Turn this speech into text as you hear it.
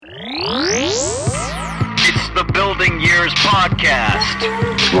Building Years podcast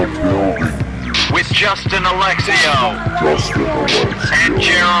with Justin Alexio and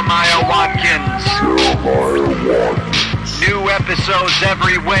Jeremiah Watkins. New episodes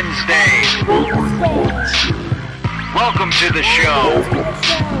every Wednesday. Welcome to the show.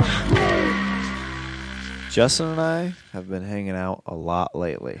 Justin and I have been hanging out a lot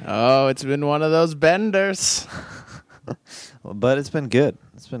lately. Oh, it's been one of those benders. But it's been good.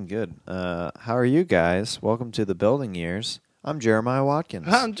 It's been good. How are you guys? Welcome to the Building Years. I'm Jeremiah Watkins.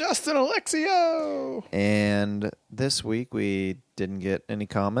 I'm Justin Alexio. And this week we didn't get any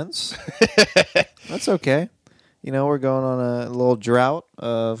comments. That's okay. You know, we're going on a little drought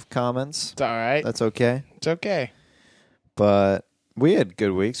of comments. It's all right. That's okay. It's okay. But we had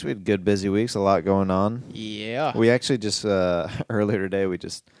good weeks. We had good busy weeks, a lot going on. Yeah. We actually just, earlier today, we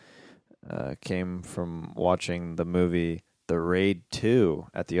just came from watching the movie The Raid 2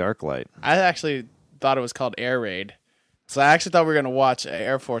 at the ArcLight. I actually thought it was called Air Raid. So I actually thought we were going to watch an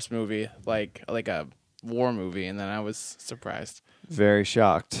Air Force movie, like a war movie, and then I was surprised. Very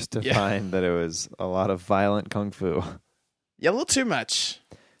shocked to find that it was a lot of violent kung fu. Yeah, a little too much.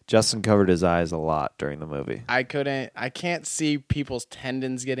 Justin covered his eyes a lot during the movie. I can't see people's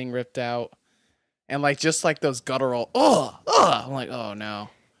tendons getting ripped out. And just those guttural, I'm like, oh no.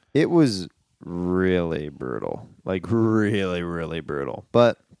 It was really brutal. Like really, really brutal.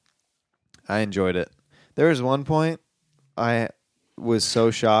 But I enjoyed it. There was one point I was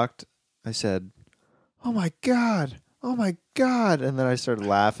so shocked. I said, "Oh my God. Oh my God." And then I started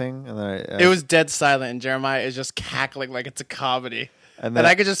laughing. And then it was dead silent, and Jeremiah is just cackling like it's a comedy. And then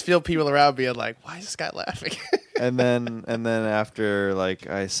I could just feel people around being like, "Why is this guy laughing?" and then after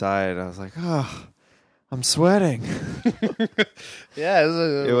I sighed, I was like, "Oh, I'm sweating." Yeah,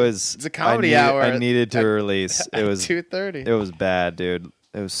 it's a comedy hour. I needed to release. It was 2:30. It was bad, dude.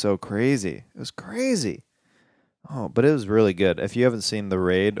 It was so crazy. It was crazy. Oh, but it was really good. If you haven't seen The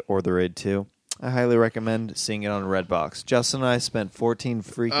Raid or The Raid 2, I highly recommend seeing it on Redbox. Justin and I spent $14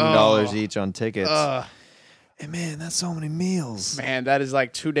 freaking each on tickets. And man, that's so many meals. Man, that is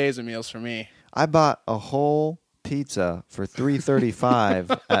like 2 days of meals for me. I bought a whole pizza for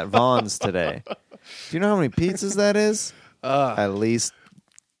 $3.35 at Vaughn's today. Do you know how many pizzas that is? At least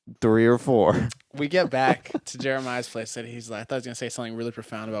 3 or 4. We get back to Jeremiah's place, and he's like, I thought he was going to say something really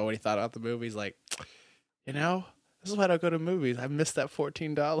profound about what he thought about the movie. He's like, this is why I don't go to movies. I missed that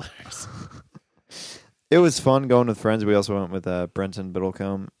 $14. It was fun going with friends. We also went with Brenton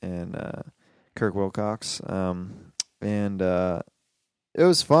Biddlecombe and Kirk Wilcox. And it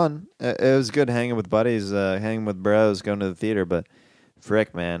was fun. It was good hanging with buddies, hanging with bros, going to the theater. But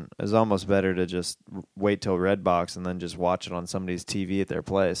frick, man, it was almost better to just wait till Redbox and then just watch it on somebody's TV at their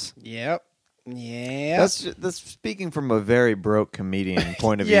place. Yep. Yeah. That's speaking from a very broke comedian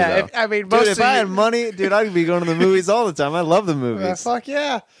point of view. Yeah, though. If I had money, dude, I'd be going to the movies all the time. I love the movies. Fuck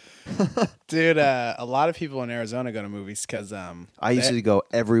yeah. Dude, a lot of people in Arizona go to movies because I used to go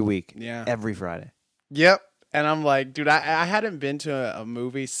every week. Yeah. Every Friday. Yep. And I'm like, dude, I hadn't been to a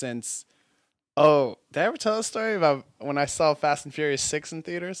movie since. Oh, did I ever tell a story about when I saw Fast and Furious 6 in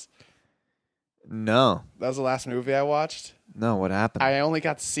theaters? No. That was the last movie I watched. No, what happened? I only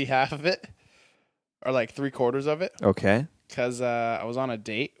got to see half of it, or like 3/4 of it. Okay. Because I was on a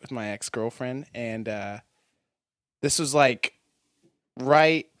date with my ex-girlfriend, and this was like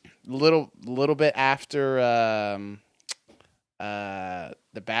right little bit after the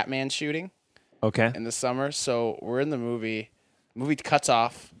Batman shooting. Okay. In the summer, so we're in the movie. Movie cuts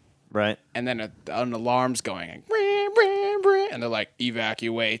off, right, and then an alarm's going, and they're like,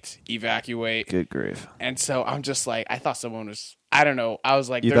 evacuate. Good grief. And so I'm just like, I thought someone was, I don't know. I was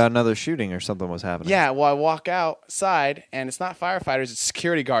like, you thought another shooting or something was happening. Yeah, well, I walk outside, and it's not firefighters, it's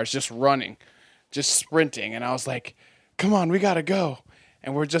security guards just running, just sprinting. And I was like, come on, we got to go.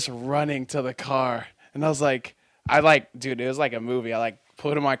 And we're just running to the car. And I was like, dude, it was like a movie. I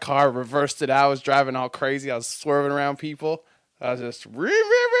put in my car, reversed it out. I was driving all crazy. I was swerving around people. I was just,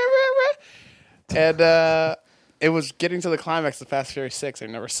 and it was getting to the climax of Fast and Furious 6. I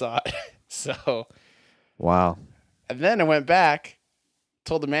never saw it. So, wow. And then I went back,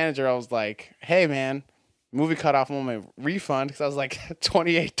 told the manager, I was like, hey, man, movie cut off on my refund because I was like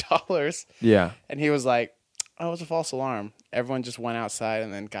 $28. Yeah. And he was like, oh, it was a false alarm. Everyone just went outside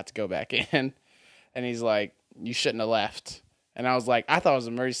and then got to go back in. And he's like, you shouldn't have left. And I was like, I thought it was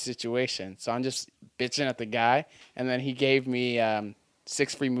an emergency situation. So I'm just bitching at the guy. And then he gave me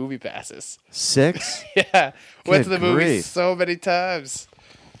 6 free movie passes. 6? Yeah. Went to the grief. movies so many times.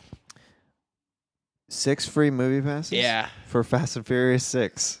 6 free movie passes? Yeah. For Fast and Furious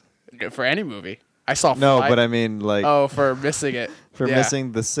 6. For any movie. I saw 5. No, but I mean, like... Oh, for missing it. For Yeah.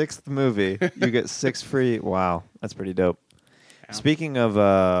 missing the 6th movie, you get 6 free. Wow, that's pretty dope. Yeah. Speaking of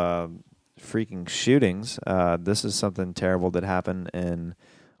freaking shootings, this is something terrible that happened in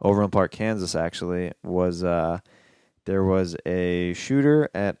Overland Park, Kansas. Actually, was there was a shooter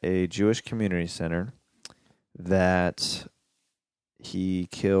at a Jewish community center that he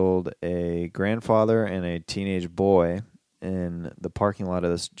killed a grandfather and a teenage boy in the parking lot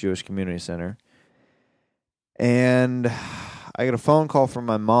of this Jewish community center. And I got a phone call from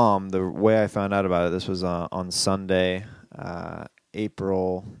my mom. The way I found out about it, this was on Sunday,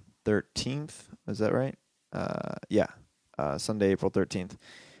 April 13th. Is that right? Yeah. Sunday, April 13th.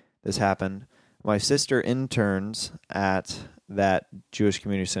 This happened. My sister interns at that Jewish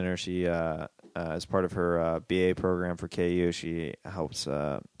community center. She, as part of her BA program for KU, she helps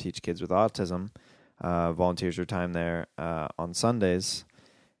teach kids with autism, volunteers her time there on Sundays.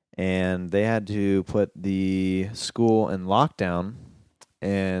 And they had to put the school in lockdown,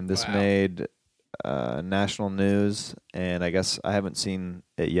 and this made national news. And I guess I haven't seen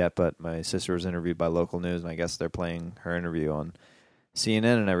it yet, but my sister was interviewed by local news, and I guess they're playing her interview on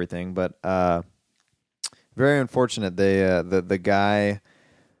CNN and everything. But very unfortunate. They the guy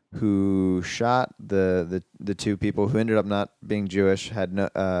who shot the two people who ended up not being Jewish had no.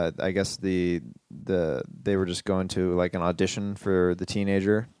 I guess they were just going to like an audition for the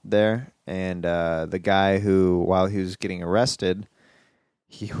teenager there, and the guy who, while he was getting arrested,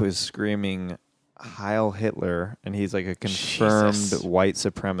 he was screaming Heil Hitler, and he's like a confirmed Jesus. white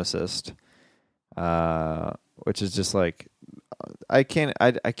supremacist, which is just like I can't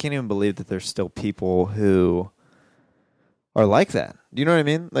even believe that there's still people who are like that. Do you know what I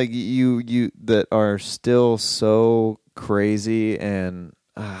mean? Like you that are still so crazy, and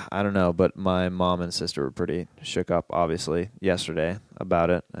I don't know. But my mom and sister were pretty shook up, obviously, yesterday about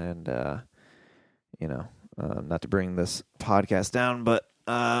it, and not to bring this podcast down, but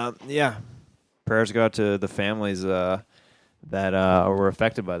yeah, prayers go out to the families that were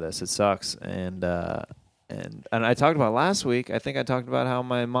affected by this. It sucks, and I talked about last week. I think I talked about how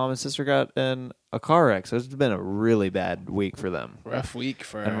my mom and sister got in a car wreck. So it's been a really bad week for them. Rough week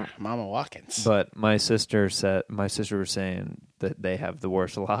for Mama Watkins. But my sister was saying that they have the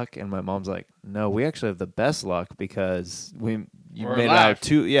worst luck, and my mom's like, "No, we actually have the best luck because you We're made alive.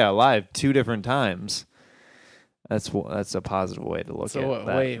 it out live 2 different times." That's a positive way to look at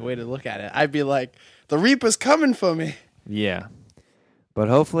that. Way to look at it. I'd be like, the Reaper's coming for me. Yeah, but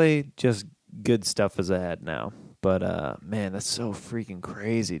hopefully, just good stuff is ahead now. But man, that's so freaking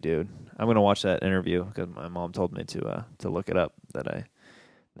crazy, dude. I'm gonna watch that interview because my mom told me to look it up. That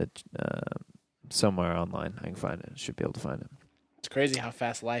somewhere online I can find it. Should be able to find it. It's crazy how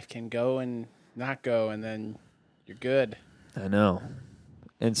fast life can go and not go, and then you're good. I know.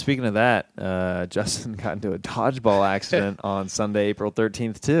 And speaking of that, Justin got into a dodgeball accident on Sunday, April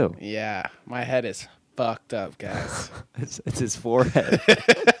 13th too. Yeah, my head is fucked up, guys. It's his forehead.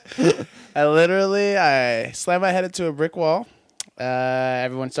 I slammed my head into a brick wall.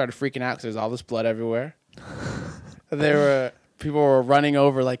 Everyone started freaking out because there's all this blood everywhere. People were running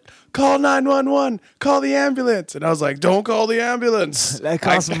over like, call 911, call the ambulance. And I was like, don't call the ambulance. That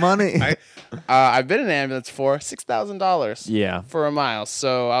costs money. I've been in an ambulance for $6,000 Yeah. for a mile.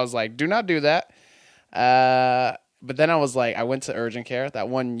 So I was like, do not do that. But then I was like, I went to urgent care. That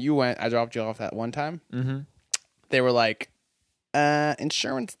one you went, I dropped you off that one time. Mm-hmm. They were like,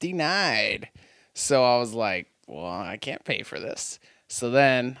 insurance denied. So I was like, well, I can't pay for this. So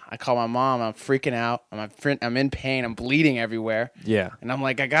then I call my mom. I'm freaking out. I'm in pain. I'm bleeding everywhere. Yeah. And I'm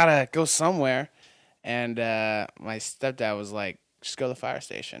like, I gotta go somewhere. And my stepdad was like, just go to the fire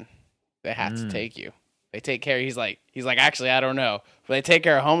station. They have to take you. They take care. He's like, actually, I don't know, but they take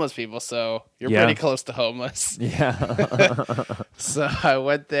care of homeless people. So you're pretty close to homeless. Yeah. So I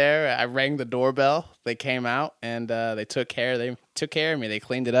went there. I rang the doorbell. They came out and they took care. They took care of me. They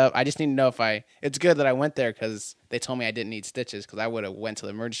cleaned it up. I just need to know it's good that I went there because they told me I didn't need stitches because I would have went to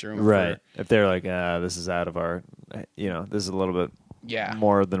the emergency room. Right. If they're like, this is out of our, this is a little bit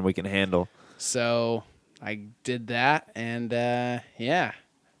more than we can handle. So I did that, and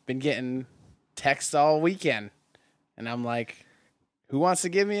been getting texts all weekend, and I'm like, who wants to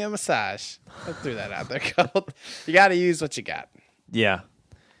give me a massage? I threw that out there. You got to use what you got. Yeah.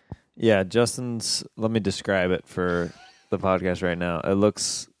 Yeah, Justin's, let me describe it for the podcast right now.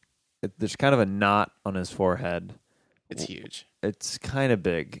 There's kind of a knot on his forehead. It's huge. It's kind of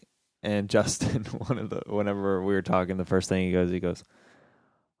big. And Justin, whenever we were talking, the first thing he goes,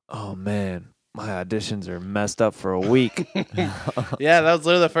 oh man, my auditions are messed up for a week. Yeah, that was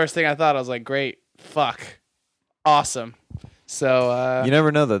literally the first thing I thought. I was like, great, fuck, awesome. So You never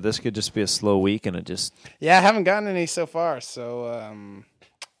know, though. This could just be a slow week, and it just... yeah, I haven't gotten any so far. So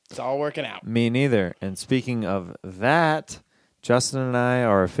it's all working out. Me neither. And speaking of that, Justin and I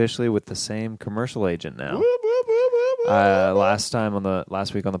are officially with the same commercial agent now. Whoop, whoop, whoop, whoop, whoop.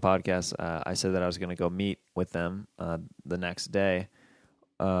 Last week on the podcast, I said that I was going to go meet with them the next day.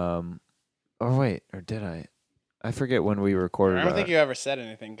 Or did I? I forget when we recorded. I don't think you ever said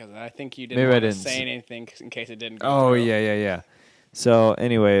anything because I think you Maybe didn't I want to didn't say anything in case it didn't go Oh, through. yeah. So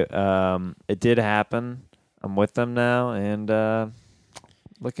anyway, it did happen. I'm with them now, and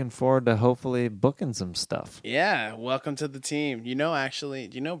looking forward to hopefully booking some stuff. Yeah, welcome to the team. You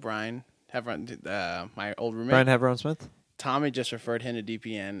know Brian, my old roommate? Brian Heveron Smith? Tommy just referred him to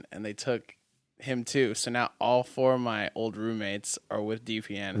DPN, and they took him too. So now all 4 of my old roommates are with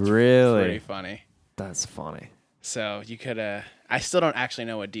DPN. It's Really? pretty funny. That's funny. So you could. I still don't actually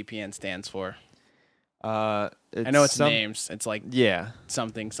know what DPN stands for. I I know it's names. It's like Yeah.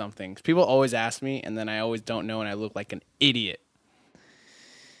 something. People always ask me, and then I always don't know, and I look like an idiot.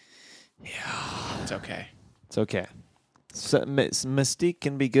 Yeah, it's okay. It's okay. Mystique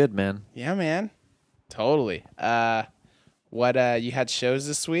can be good, man. Yeah, man. Totally. What you had shows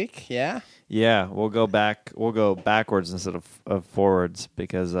this week? Yeah. Yeah, we'll go backwards instead of forwards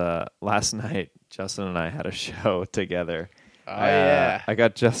because last night Justin and I had a show together. Oh yeah. I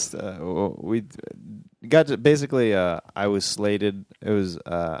got we got to, basically I was slated. It was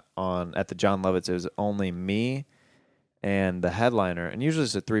on at the John Lovitz. It was only me and the headliner, and usually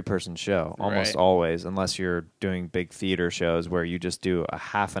it's a 3-person show, almost Right. always, unless you're doing big theater shows where you just do a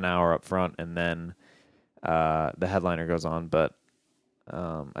half an hour up front and then the headliner goes on. But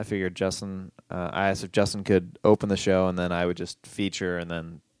I figured I asked if Justin could open the show, and then I would just feature, and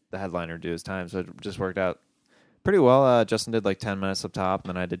then the headliner do his time. So it just worked out pretty well. Justin did like 10 minutes up top,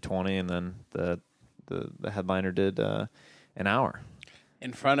 and then I did 20, and then the headliner did an hour.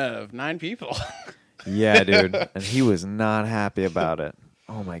 In front of 9 people. Yeah, dude. And he was not happy about it.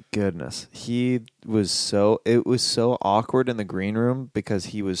 Oh my goodness. It was so awkward in the green room because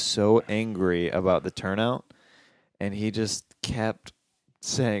he was so angry about the turnout, and he just kept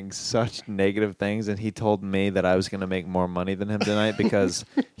saying such negative things, and he told me that I was going to make more money than him tonight because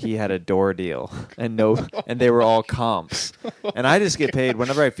he had a door deal and they were all comps. And I just get paid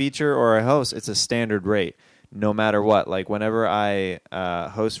whenever I feature or I host, it's a standard rate no matter what. Like whenever I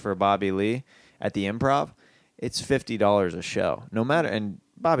host for Bobby Lee at the Improv, it's $50 a show. No matter, and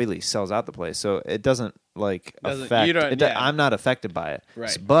Bobby Lee sells out the place, so it doesn't affect. I'm not affected by it.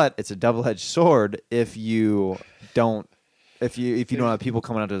 Right. But it's a double-edged sword if you don't have people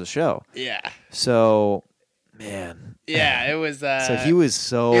coming out to the show. Yeah. So, man. Yeah, it was. So he was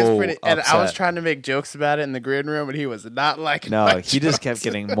so It was pretty, and I was upset. trying to make jokes about it in the green room, and he was not liking. No, my he just jokes. kept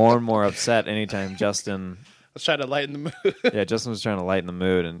getting more and more upset anytime Justin. I was trying to lighten the mood. Yeah, Justin was trying to lighten the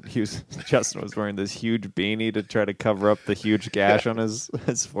mood, and Justin was wearing this huge beanie to try to cover up the huge gash on his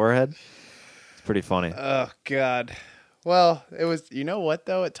forehead. It's pretty funny. Oh God. Well, it was. You know what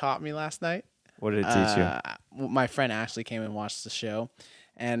though? It taught me last night. What did it teach you? My friend Ashley came and watched the show,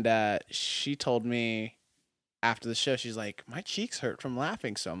 and she told me after the show, she's like, "My cheeks hurt from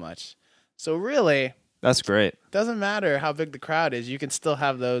laughing so much." So really, That's great. doesn't matter how big the crowd is. You can still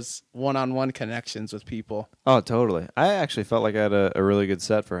have those one-on-one connections with people. Oh, totally. I actually felt like I had a really good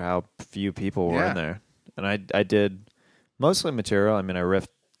set for how few people were Yeah. in there. And I did mostly material. I mean, I riffed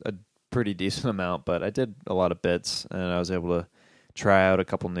a pretty decent amount, but I did a lot of bits, and I was able to try out a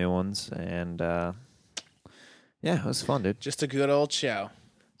couple new ones. And, yeah, it was fun, dude. Just a good old show.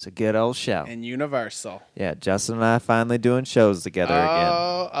 It's a good old show. And Universal. Yeah, Justin and I finally doing shows together again.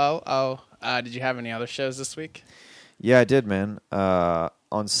 Oh. Did you have any other shows this week? Yeah, I did, man.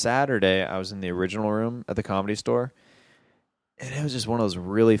 On Saturday, I was in the original room at the Comedy Store, and it was just one of those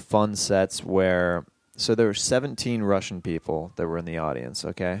really fun sets where, so there were 17 Russian people that were in the audience,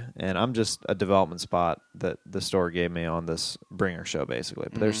 okay? And I'm just a development spot that the store gave me on this bringer show, basically.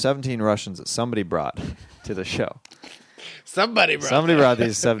 But there's 17 Russians that somebody brought to the show. Somebody Brought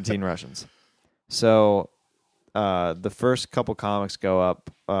these 17 Russians. So the first couple comics go up,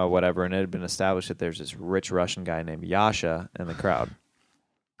 whatever, and it had been established that there's this rich Russian guy named Yasha in the crowd.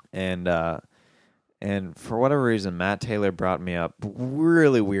 And for whatever reason, Matt Taylor brought me up.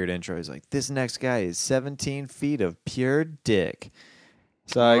 Really weird intro. He's like, this next guy is 17 feet of pure dick.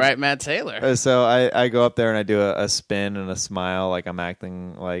 So Right, Matt Taylor. So I go up there and I do a spin and a smile, like I'm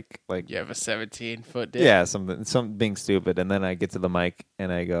acting like You have a 17-foot dick. yeah, something being stupid, and then I get to the mic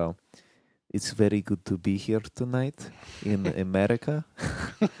and I go, "It's very good to be here tonight in America.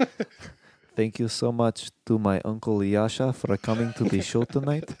 Thank you so much to my uncle Yasha for coming to the show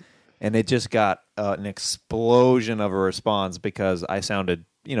tonight." And it just got an explosion of a response because I sounded,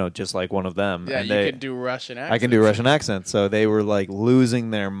 just like one of them. Yeah, and you can do Russian accents. I can do Russian accents. So they were like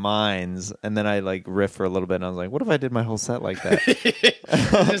losing their minds. And then I like riffed for a little bit and I was like, what if I did my whole set like that?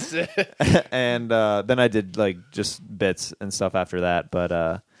 And then I did like just bits and stuff after that. But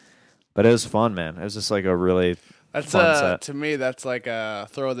it was fun, man. It was just like a really fun set. To me, that's like a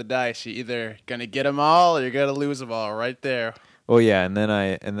throw of the dice. You're either going to get them all or you're going to lose them all right there. Oh yeah, and then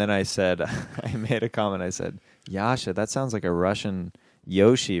I said I made a comment. I said, Yasha, that sounds like a Russian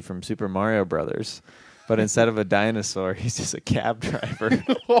Yoshi from Super Mario Brothers, but instead of a dinosaur, he's just a cab driver.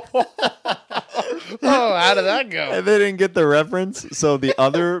 Oh, how did that go? And they didn't get the reference, so the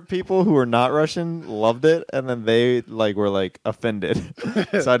other people who were not Russian loved it, and then they were offended.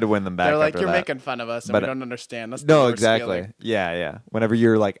 So I had to win them back. They're like, after you're that. making fun of us, and we don't understand. That's the No, worst exactly. feeling. Yeah. Whenever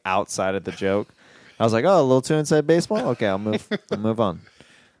you're like outside of the joke, I was like, oh, a little too inside baseball. Okay, I'll move on.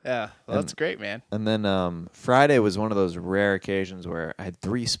 Yeah, well, that's great, man. And then Friday was one of those rare occasions where I had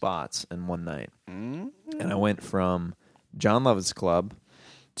 3 spots in one night. Mm-hmm. And I went from John Lovett's club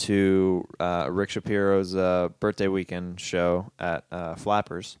to Rick Shapiro's birthday weekend show at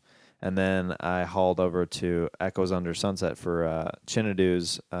Flappers. And then I hauled over to Echoes Under Sunset for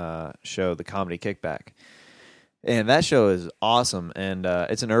Chinadu's show, The Comedy Kickback. And that show is awesome, and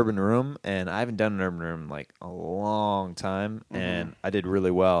it's an urban room, and I haven't done an urban room in like a long time, and I did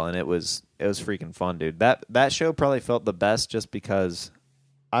really well, and it was freaking fun, dude. That show probably felt the best just because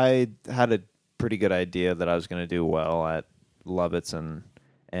I had a pretty good idea that I was going to do well at Lovett's and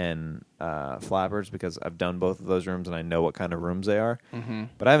Flappers because I've done both of those rooms, and I know what kind of rooms they are. Mm-hmm.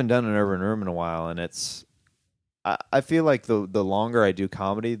 But I haven't done an urban room in a while, and I feel like the longer I do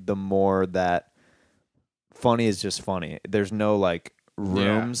comedy, the more that funny is just funny. There's no like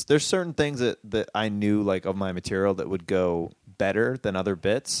rooms. Yeah. There's certain things that I knew like of my material that would go better than other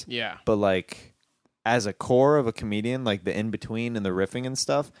bits. Yeah. But like as a core of a comedian, like the in between and the riffing and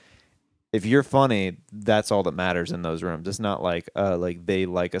stuff, if you're funny, that's all that matters in those rooms. It's not like they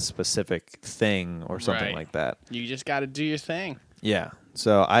like a specific thing or something like that. You just got to do your thing. Yeah.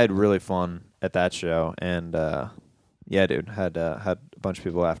 So I had really fun at that show, and yeah, dude, had a bunch of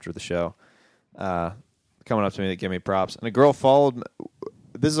people after the show coming up to me that give me props. And a girl followed.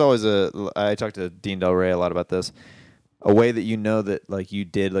 This is always I talked to Dean Del Rey a lot about this. A way that you know that like you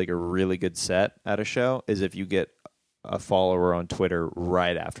did like a really good set at a show is if you get a follower on Twitter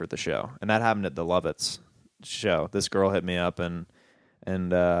right after the show. And that happened at the Lovett's show. This girl hit me up and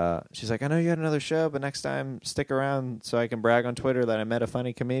she's like, I know you had another show, but next time stick around so I can brag on Twitter that I met a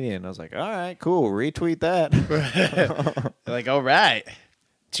funny comedian. I was like, all right, cool. Retweet that. Like, all right.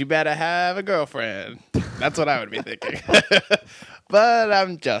 Too bad I have a girlfriend. That's what I would be thinking. But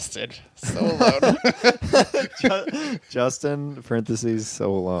I'm Justin, so alone. Justin, parentheses,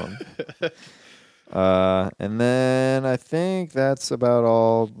 so alone. And then I think that's about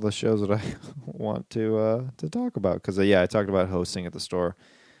all the shows that I want to talk about. Because, I talked about hosting at the store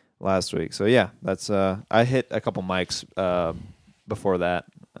last week. So, yeah, that's I hit a couple mics before that.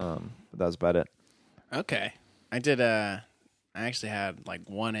 But that was about it. Okay. I actually had like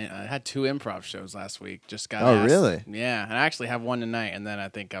I had 2 improv shows last week. Just got Oh, asked. really? Yeah, and I actually have one tonight, and then I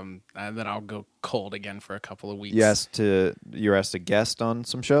think then I'll go cold again for a couple of weeks. You're asked to guest on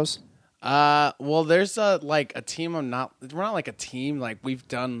some shows? Well, there's we're not like a team. Like we've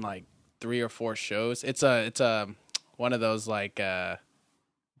done like 3 or 4 shows. It's one of those like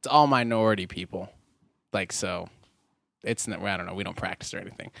it's all minority people. Like so. It's not, I don't know. We don't practice or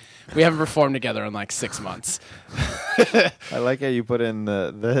anything. We haven't performed together in like 6 months. I like how you put in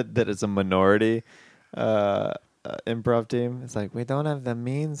that it's a minority improv team. It's like we don't have the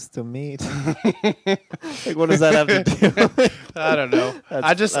means to meet. Like, what does that have to do? I don't know.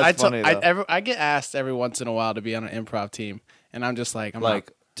 I get asked every once in a while to be on an improv team, and I'm just like,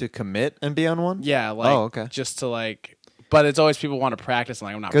 to commit and be on one. Yeah, like okay. Just to like, but it's always people want to practice, and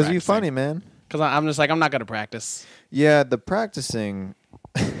like I'm not because you're funny, man. Because I'm just like I'm not going to practice. Yeah, the practicing.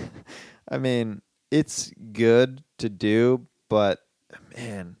 I mean, it's good to do, but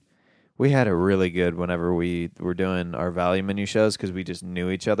man, we had it really good whenever we were doing our value menu shows because we just knew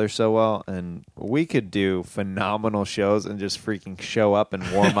each other so well, and we could do phenomenal shows and just freaking show up and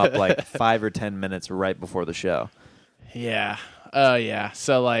warm up like 5 or 10 minutes right before the show. Yeah. Yeah.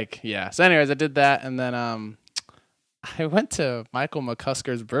 So So anyways, I did that, and then I went to Michael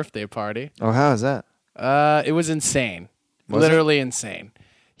McCusker's birthday party. Oh, how is that? It was insane. Literally insane.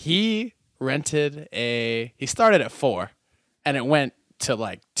 He rented he started at 4 and it went to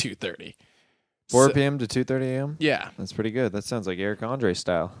like 2:30. 4 p.m. to 2:30 a.m.? Yeah. That's pretty good. That sounds like Eric Andre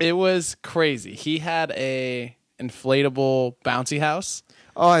style. It was crazy. He had and inflatable bouncy house.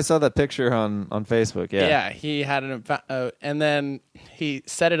 Oh, I saw that picture on Facebook. Yeah. Yeah, he had and then he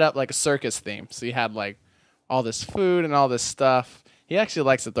set it up like a circus theme. So he had like all this food and all this stuff. He actually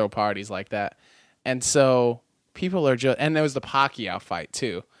likes to throw parties like that. And so people are just, and there was the Pacquiao fight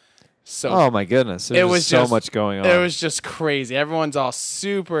too. So Oh my goodness. There was so much going on. It was just crazy. Everyone's all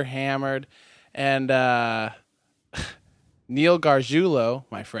super hammered. And Neil Gargiulo,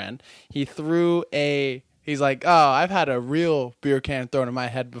 my friend, he's like, oh, I've had a real beer can thrown in my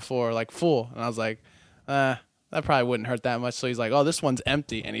head before, like full. And I was like, that probably wouldn't hurt that much. So he's like, oh, this one's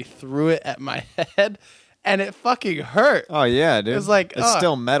empty. And he threw it at my head, and it fucking hurt. Oh, yeah, dude. It was like, it's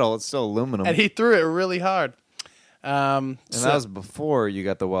still metal. It's still aluminum. And he threw it really hard. And that was before you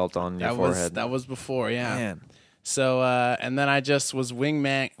got the welt on your forehead. That was before, yeah. Man. So, and then I just was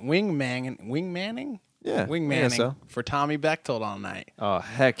wingmanning? Yeah. Wingmanning So. for Tommy Bechtold all night. Oh,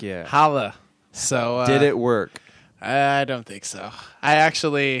 heck yeah. Holla. So Did it work? I don't think so. I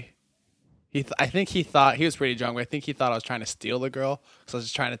actually, I think he thought he was pretty drunk. But I think he thought I was trying to steal the girl, so I was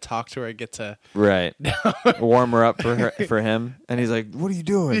just trying to talk to her, get to Right. Warm her up for him. And he's like, what are you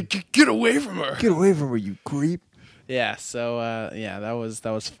doing? get away from her. Get away from her, you creep. Yeah. So that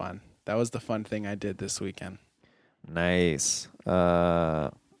was fun. That was the fun thing I did this weekend. Nice.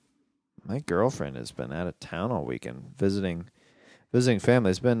 My girlfriend has been out of town all weekend visiting family.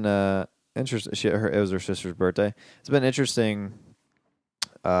 It's been interesting. It was her sister's birthday. It's been interesting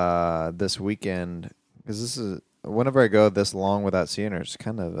this weekend because this is whenever I go this long without seeing her, it's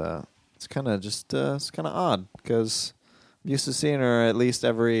kind of odd because I'm used to seeing her at least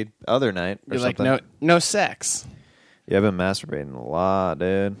every other night or You're something. like no sex. Yeah, I've been masturbating a lot,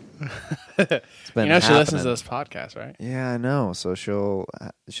 dude. It's been she listens happening. to this podcast, right? Yeah, I know. So she'll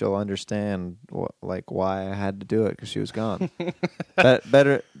understand why I had to do it because she was gone.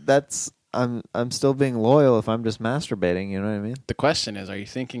 I'm still being loyal if I'm just masturbating. You know what I mean? The question is, are you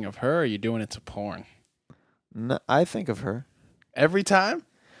thinking of her or are you doing it to porn? No, I think of her. Every time?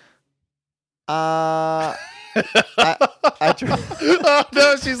 I try. Oh,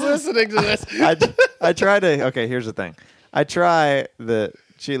 no, she's listening to this. I try to. Okay, here's the thing. I try that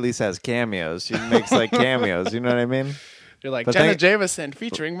she at least has cameos. She makes like cameos. You know what I mean? You're like But Jenna Jameson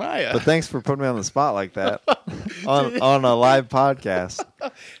featuring Maya. But thanks for putting me on the spot like that on a live podcast.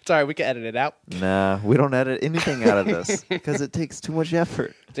 Sorry, we can edit it out. Nah, we don't edit anything out of this because it takes too much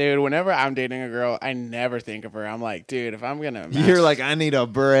effort. Dude, whenever I'm dating a girl, I never think of her. I'm like, dude, if I'm going to... You're like, I need a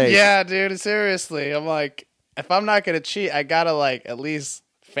break. Yeah, dude, seriously. I'm like, if I'm not going to cheat, I got to like at least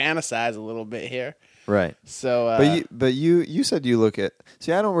fantasize a little bit here. Right. So, but you said you look at...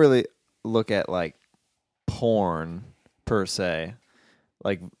 See, I don't really look at like porn per se.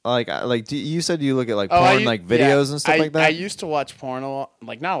 Like you said you look at like porn like videos and stuff like that? I used to watch porn a lot.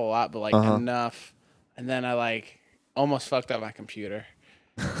 Like, not a lot, but like enough. And then I like almost fucked up my computer.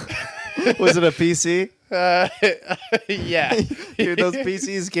 Was it a PC? Yeah. Dude, those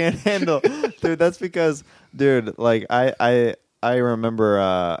PCs can't handle. Dude, that's because, dude, like I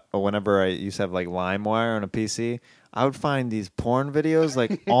remember whenever I used to have like LimeWire on a PC, I would find these porn videos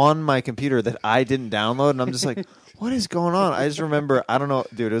like on my computer that I didn't download, and I'm just like, what is going on? I just remember, I don't know,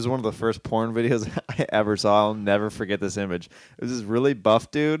 dude, it was one of the first porn videos I ever saw. I'll never forget this image. It was this really buff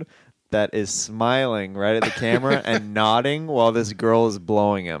dude that is smiling right at the camera and nodding while this girl is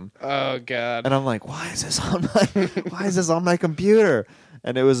blowing him. Oh God. And I'm like, why is this on my computer?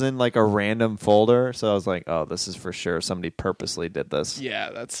 And it was in like a random folder. So I was like, oh, this is for sure somebody purposely did this.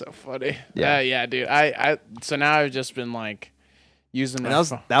 Yeah, that's so funny. Yeah. Yeah, dude. I so now I've just been like using And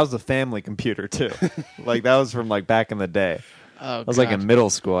that was the family computer too. Like that was from like back in the day. Oh, I was like in middle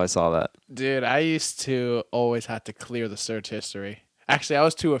school. I saw that. Dude, I used to always have to clear the search history. Actually, I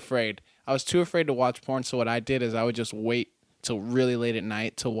was too afraid. I was too afraid to watch porn. So what I did is I would just wait till really late at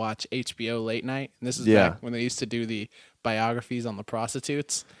night to watch HBO late night. And this is back when they used to do the biographies on the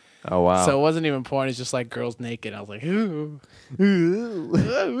prostitutes. Oh wow! So it wasn't even porn; it's just like girls naked. I was like, ooh, ooh,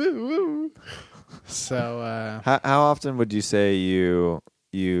 ooh. So how often would you say you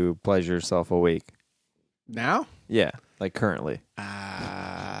pleasure yourself a week? Now? Yeah, like currently.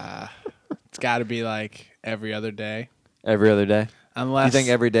 It's got to be like every other day. Every other day. Unless you think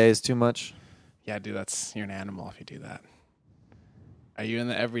every day is too much? Yeah, dude, you're an animal if you do that. Are you in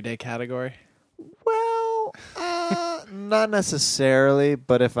the everyday category? Well, not necessarily,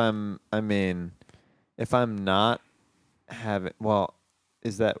 but if I'm not having,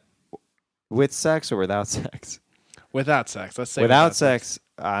 is that with sex or without sex? Without sex. Let's say without sex,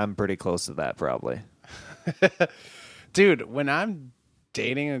 I'm pretty close to that probably. Dude, when I'm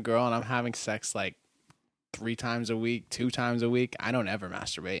dating a girl and I'm having sex like 3 times a week, 2 times a week, I don't ever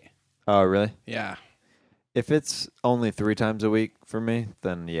masturbate. Oh, really? Yeah. If it's only 3 times a week for me,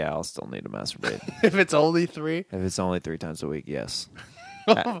 then yeah, I'll still need to masturbate. If it's only 3? If it's only 3 times a week, yes.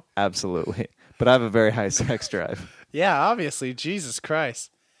 Absolutely. But I have a very high sex drive. Yeah, obviously. Jesus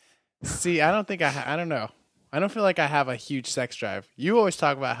Christ. See, I don't think I don't know. I don't feel like I have a huge sex drive. You always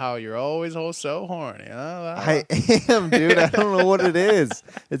talk about how you're always so horny. I am, dude. I don't know what it is.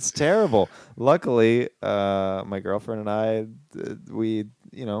 It's terrible. Luckily, my girlfriend and I,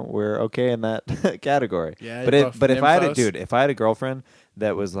 we're okay in that category. Yeah, but if I had if I had a girlfriend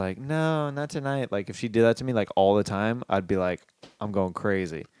that was like, no, not tonight. Like if she did that to me like all the time, I'd be like, I'm going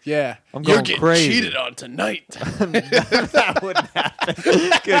crazy. Yeah, I'm you're going getting crazy. cheated on tonight. That wouldn't happen.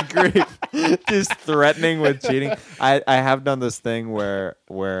 Good grief. Just threatening with cheating. I have done this thing where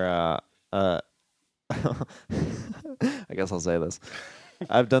I guess I'll say this.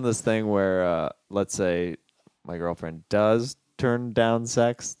 I've done this thing where let's say my girlfriend does turn down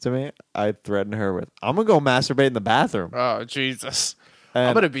sex to me. I threaten her with, I'm going to go masturbate in the bathroom. Oh, Jesus. And,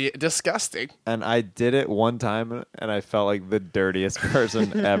 I'm going to be disgusting. And I did it one time, and I felt like the dirtiest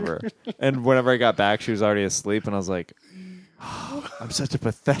person ever. And whenever I got back, she was already asleep, and I was like, oh, I'm such a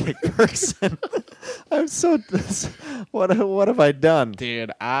pathetic person. I'm so... What have I done?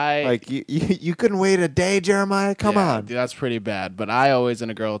 Dude, Like, you couldn't wait a day, Jeremiah? Come on. Dude, that's pretty bad. But I always,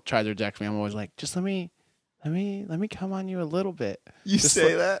 when a girl tries to reject me, I'm always like, just let me come on you a little bit. You Just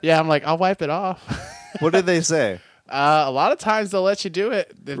say that? Yeah, I'm like, I'll wipe it off. What did they say? A lot of times they'll let you do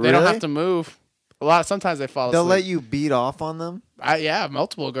it. They don't Really? have to move. Sometimes they fall asleep. They'll let you beat off on them? Yeah,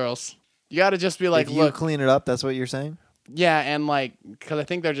 multiple girls. You got to just be like, if you look. clean it up, that's what you're saying? Yeah, and like, because I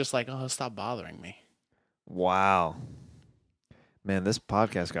think they're just like, oh, stop bothering me. Wow. Man, this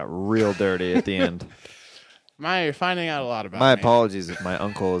podcast got real dirty at the end. You're finding out a lot about My me. apologies if my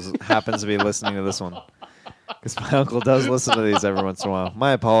uncle happens to be listening to this one. Because my uncle does listen to these every once in a while.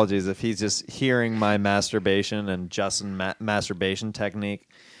 My apologies if he's just hearing my masturbation and Justin masturbation technique.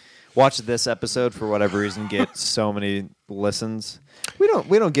 Watch this episode for whatever reason, get so many listens. We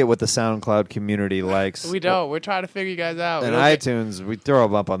don't get what the SoundCloud community likes. We don't. We're trying to figure you guys out. And iTunes, we throw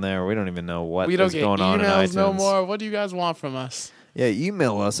them up on there. We don't even know what We don't is get going on in iTunes. emails no more. What do you guys want from us? Yeah,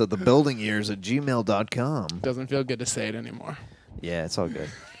 email us at thebuildingears@gmail.com. Doesn't feel good to say it anymore. Yeah, it's all good.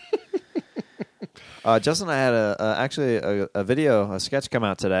 Justin and I had actually a sketch come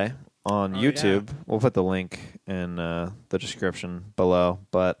out today on YouTube. Yeah. We'll put the link in the description below,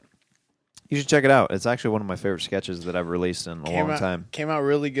 but you should check it out. It's actually one of my favorite sketches that I've released in a long time. Came out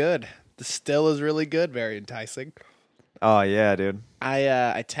really good. The still is really good. Very enticing. Oh, yeah, dude.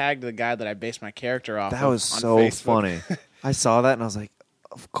 I tagged the guy that I based my character off That of was on so Facebook. funny. I saw that and I was like,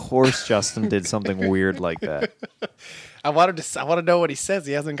 of course Justin did something weird like that. I want to know what he says.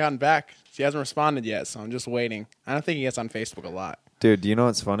 He hasn't gotten back. He hasn't responded yet, so I'm just waiting. I don't think he gets on Facebook a lot. Dude, do you know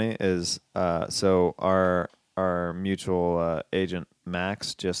what's funny is so our mutual agent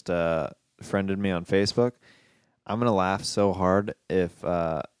Max just friended me on Facebook. I'm gonna laugh so hard if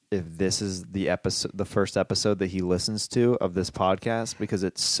this is the first episode that he listens to of this podcast, because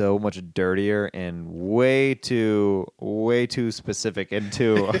it's so much dirtier and way too specific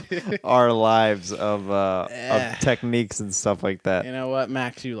into our lives of techniques and stuff like that. You know what,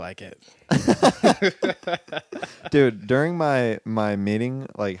 Max? You like it. Dude, during my meeting,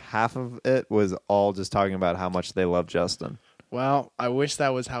 like half of it was all just talking about how much they love Justin. Well, I wish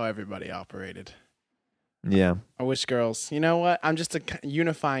that was how everybody operated. Yeah. I wish girls. You know what? I'm just a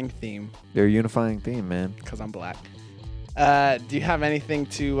unifying theme You're a unifying theme, man. because I'm black. Do you have anything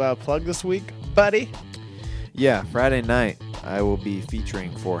to plug this week, buddy? Yeah, Friday night, I will be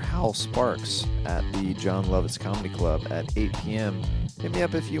featuring for Hal Sparks at the John Lovitz Comedy Club at 8 p.m. Hit me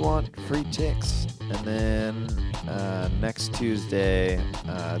up if you want free tickets. And then next Tuesday,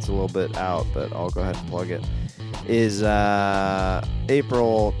 it's a little bit out, but I'll go ahead and plug it, is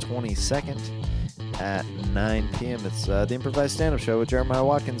April 22nd at 9 p.m. It's the improvised stand-up show with Jeremiah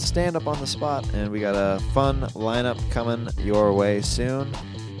Watkins, stand-up on the spot, and we got a fun lineup coming your way soon.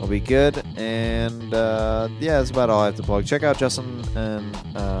 It'll be good, and yeah, that's about all I have to plug. Check out Justin and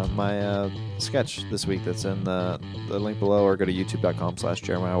my sketch this week that's in the link below, or go to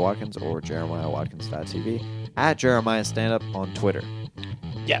youtube.com/Jeremiah Watkins or jeremiahwatkins.tv, at Jeremiah Stand Up on Twitter.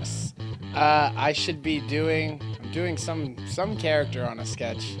 Yes. I should be doing some character on a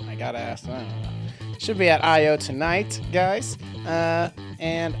sketch. I gotta ask. I don't know. Should be at I.O. tonight, guys.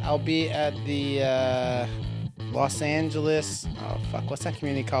 And I'll be at the Los Angeles. Oh, fuck. What's that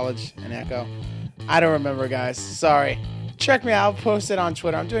community college in Echo? I don't remember, guys. Sorry. Check me out. I'll post it on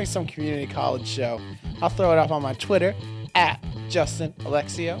Twitter. I'm doing some community college show. I'll throw it up on my Twitter at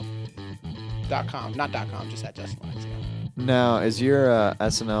JustinAlexio.com. Not .com, just at JustinAlexio. Now, is your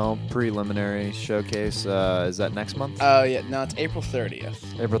SNL preliminary showcase, is that next month? Oh, yeah. No, it's April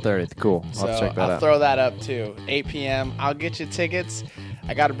 30th. April 30th. Cool. I'll So check that I'll out. throw that up, too. 8 p.m. I'll get you tickets.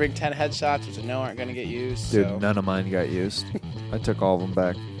 I got to bring 10 headshots, which I know aren't going to get used. Dude, so. none of mine got used. I took all of them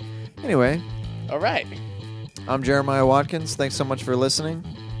back. Anyway, All right. I'm Jeremiah Watkins. Thanks so much for listening.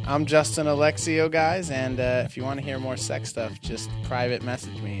 I'm Justin Alexio, guys. And if you want to hear more sex stuff, just private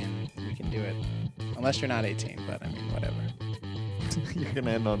message me and we can do it. Unless you're not 18, but I mean, whatever. You're going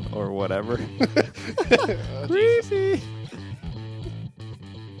to end on or whatever. Oh, Jesus. Creepy.